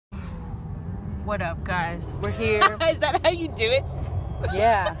What up, guys? We're here. Is that how you do it?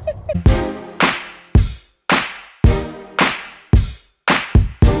 Yeah.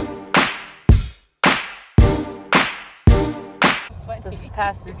 This is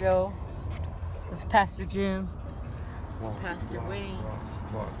Pastor Joe. This is Pastor Jim. Pastor Winnie.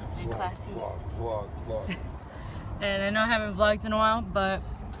 And Classy. And I know I haven't vlogged in a while, but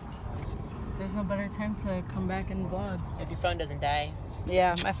there's no better time to come back and vlog. If your phone doesn't die.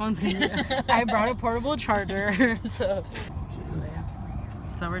 Yeah, my phone's gonna I brought a portable charger, so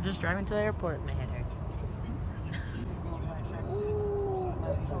we're just driving to the airport. My head hurts.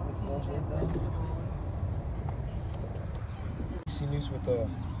 See news with the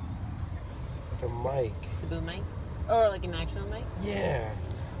mic. The boom mic? Or like an actual mic? Yeah.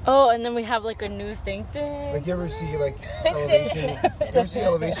 Oh, and then we have like a news thing. Like you ever see like elevation? You ever see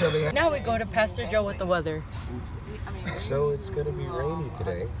elevation? They have... Now we go to Pastor Joe with the weather. So it's gonna be rainy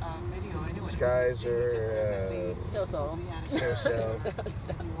today. Skies are So-so.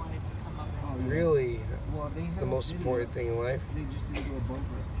 Really, the most important thing in life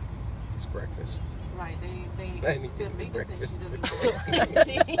is breakfast. Right, they I need to eat breakfast.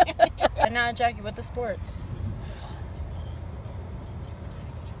 And now, Jackie, with the sports.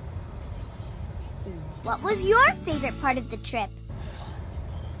 What was your favorite part of the trip?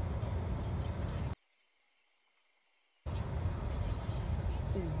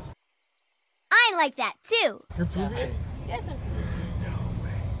 I like that too. You're Peruvian? Yes, I'm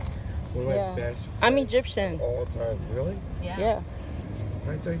One of my best friends I'm Egyptian. of all time. Really? Yeah.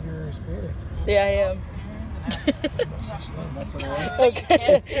 I thought you were Hispanic. Yeah, I am.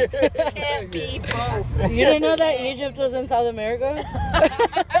 Okay. Can't be both. You didn't know that Egypt was in South America?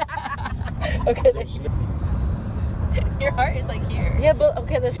 Okay. Your heart is like here. Yeah, but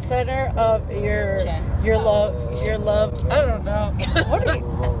okay, the center of your Chest. your love. I don't know. What are you?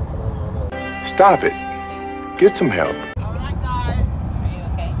 Stop it. Get some help. Alright guys, Are you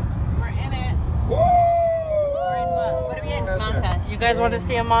okay? we're in it. We're in what? What are we in? Montage. You guys want to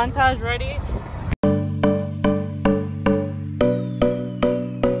see a montage? Ready?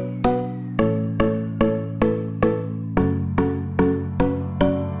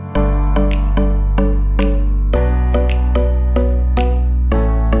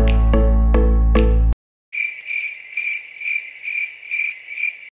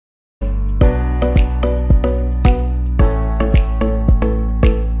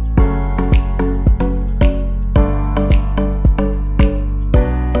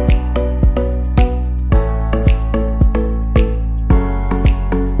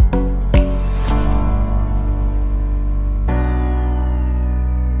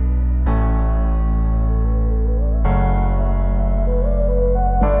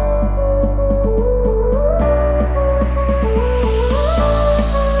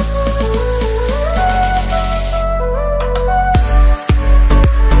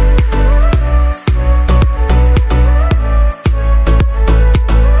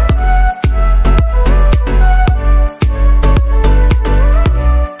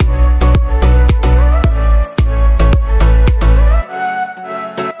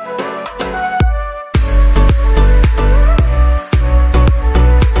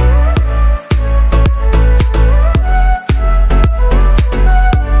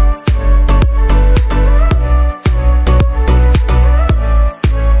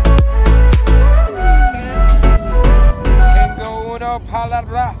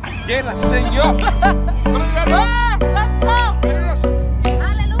 Llena, Señor.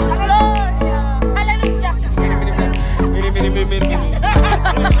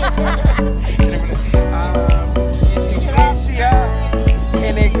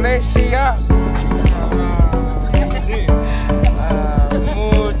 En iglesia,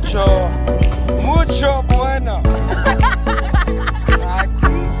 mucho bueno.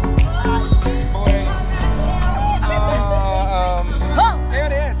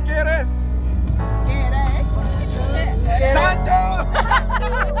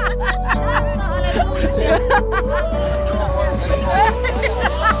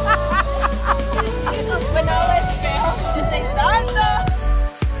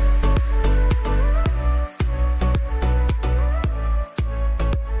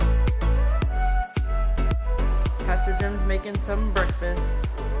 Pastor Jim's making some breakfast.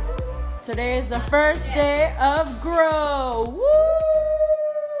 Today is the first day of Grow. Woo!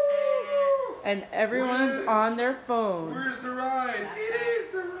 And everyone's on their phone. Where's the ride? It is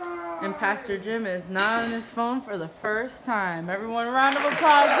the ride. And Pastor Jim is not on his phone for the first time. Everyone, a round of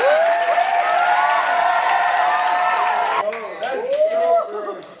applause. Woo! Oh, that's so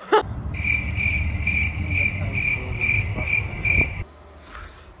gross.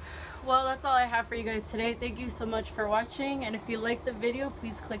 well, that's all I have for you guys today. Thank you so much for watching, and if you liked the video,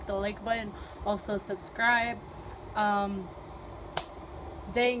 please click the like button. Also subscribe. Dang,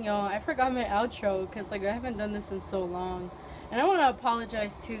 y'all, I forgot my outro because like I haven't done this in so long. And I want to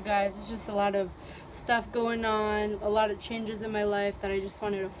apologize to you guys. It's just a lot of stuff going on, a lot of changes in my life that I just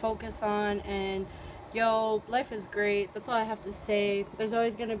wanted to focus on. And yo, life is great. That's all I have to say. There's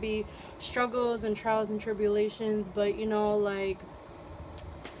always going to be struggles and trials and tribulations, but you know, like,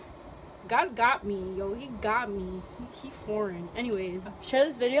 God got me, yo. He got me. He foreign. Anyways, share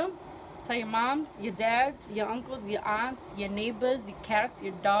this video. Tell your moms, your dads, your uncles, your aunts, your neighbors, your cats,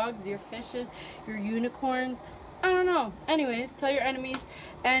 your dogs, your fishes, your unicorns. I don't know. Anyways, tell your enemies.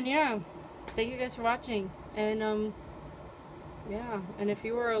 And yeah, thank you guys for watching. And yeah, and if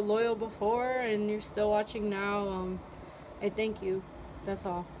you were loyal before and you're still watching now, I thank you. That's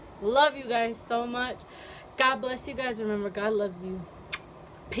all. Love you guys so much. God bless you guys. Remember, God loves you.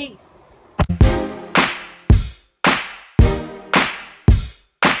 Peace.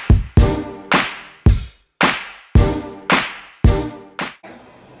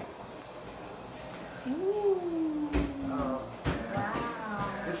 Ooh.